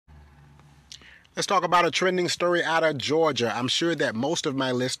Let's talk about a trending story out of Georgia. I'm sure that most of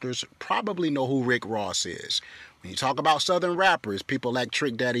my listeners probably know who Rick Ross is. When you talk about Southern rappers, people like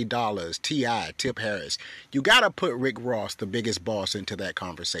Trick Daddy Dollars, T.I., Tip Harris, you gotta put Rick Ross, the biggest boss, into that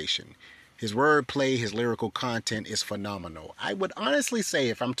conversation. His wordplay, his lyrical content is phenomenal. I would honestly say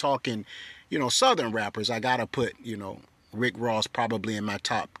if I'm talking, Southern rappers, I gotta put, Rick Ross probably in my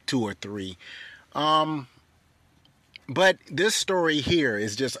top two or three. But this story here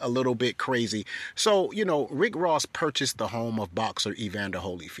is just a little bit crazy. So, Rick Ross purchased the home of boxer Evander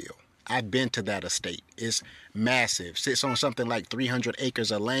Holyfield. I've been to that estate. It's massive. Sits on something like 300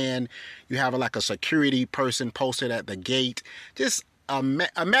 acres of land. You have like a security person posted at the gate. Just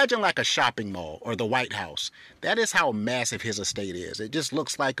imagine like a shopping mall or the White House. That is how massive his estate is. It just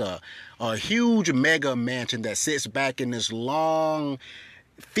looks like a huge mega mansion that sits back in this long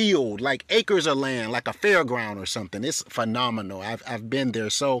field, like acres of land, like a fairground or something. It's phenomenal. I've been there.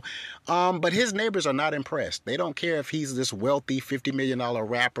 So, but his neighbors are not impressed. They don't care if he's this wealthy $50 million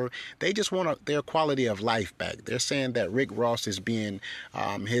rapper. They just want their quality of life back. They're saying that Rick Ross is being,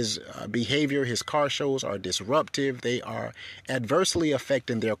 his behavior, his car shows are disruptive. They are adversely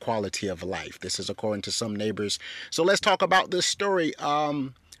affecting their quality of life. This is according to some neighbors. So let's talk about this story.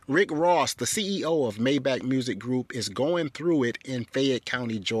 Rick Ross, the CEO of Maybach Music Group, is going through it in Fayette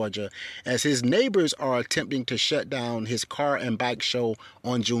County, Georgia, as his neighbors are attempting to shut down his car and bike show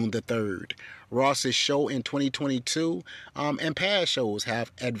on June the 3rd. Ross's show in 2022 and past shows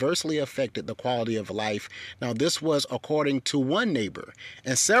have adversely affected the quality of life. Now, this was according to one neighbor,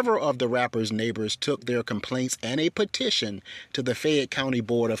 and several of the rapper's neighbors took their complaints and a petition to the Fayette County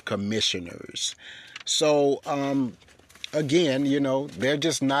Board of Commissioners. So, again, they're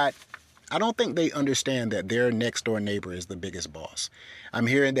just not, I don't think they understand that their next door neighbor is the biggest boss. I'm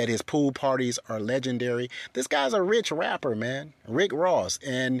hearing that his pool parties are legendary. This guy's a rich rapper, man. Rick Ross.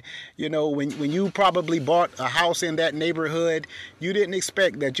 And, when you probably bought a house in that neighborhood, you didn't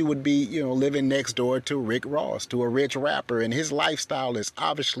expect that you would be, living next door to Rick Ross, to a rich rapper. And his lifestyle is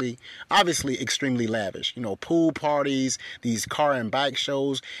obviously extremely lavish. Pool parties, these car and bike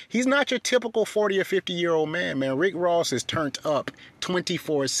shows. He's not your typical 40 or 50-year-old man. Rick Ross is turned up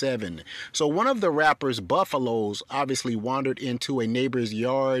 24/7. So one of the rapper's buffaloes obviously wandered into a neighbor's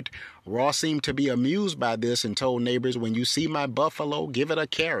yard. Ross seemed to be amused by this and told neighbors, when you see my buffalo, give it a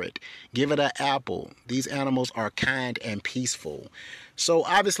carrot, give it an apple. These animals are kind and peaceful. So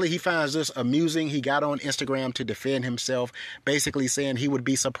obviously he finds this amusing. He got on Instagram to defend himself, basically saying he would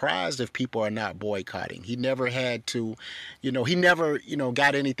be surprised if people are not boycotting. He never had to, he never,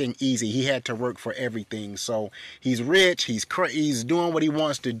 got anything easy. He had to work for everything. So he's rich. He's doing what he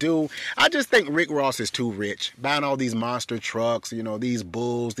wants to do. I just think Rick Ross is too rich, buying all these monster trucks, these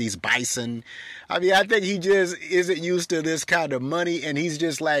bulls, these bison. I think he just isn't used to this kind of money, and he's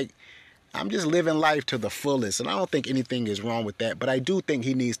just like, I'm just living life to the fullest, and I don't think anything is wrong with that. But I do think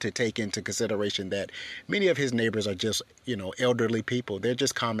he needs to take into consideration that many of his neighbors are just, elderly people. They're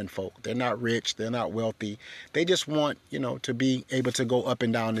just common folk. They're not rich. They're not wealthy. They just want, to be able to go up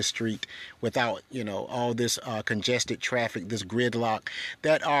and down the street without, all this congested traffic, this gridlock.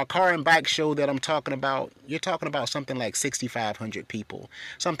 That car and bike show that I'm talking about, you're talking about something like 6,500 people,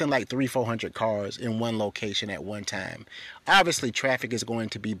 something like 300-400 cars in one location at one time. Obviously, traffic is going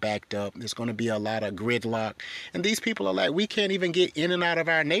to be backed up. There's going to be a lot of gridlock. And these people are like, we can't even get in and out of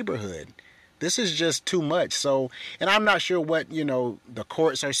our neighborhood. This is just too much. So, and I'm not sure what, the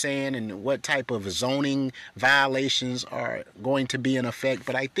courts are saying and what type of zoning violations are going to be in effect.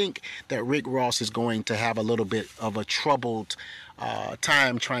 But I think that Rick Ross is going to have a little bit of a troubled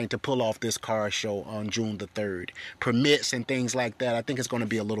time trying to pull off this car show on June the 3rd. Permits and things like that, I think it's going to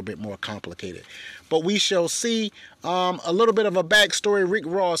be a little bit more complicated. But we shall see. A little bit of a backstory. Rick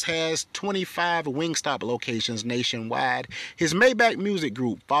Ross has 25 Wingstop locations nationwide. His Maybach Music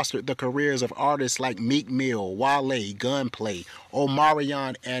Group fostered the careers of artists like Meek Mill, Wale, Gunplay,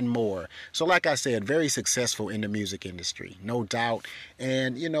 Omarion, and more. So like I said, very successful in the music industry, no doubt.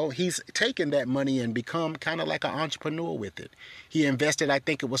 And, he's taken that money and become kind of like an entrepreneur with it. He invested, I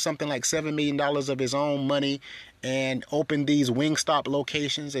think it was something like $7 million of his own money and opened these Wingstop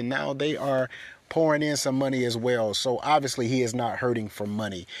locations, and now they are pouring in some money as well. So obviously he is not hurting for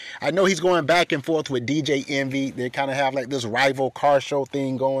money. I know he's going back and forth with DJ Envy. They kind of have like this rival car show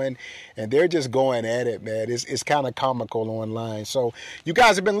thing going, and they're just going at it, man. It's kind of comical online. So you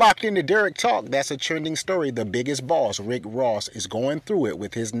guys have been locked into Derek Talk. That's a trending story. The biggest boss, Rick Ross, is going through it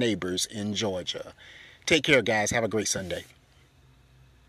with his neighbors in Georgia. Take care, guys. Have a great Sunday.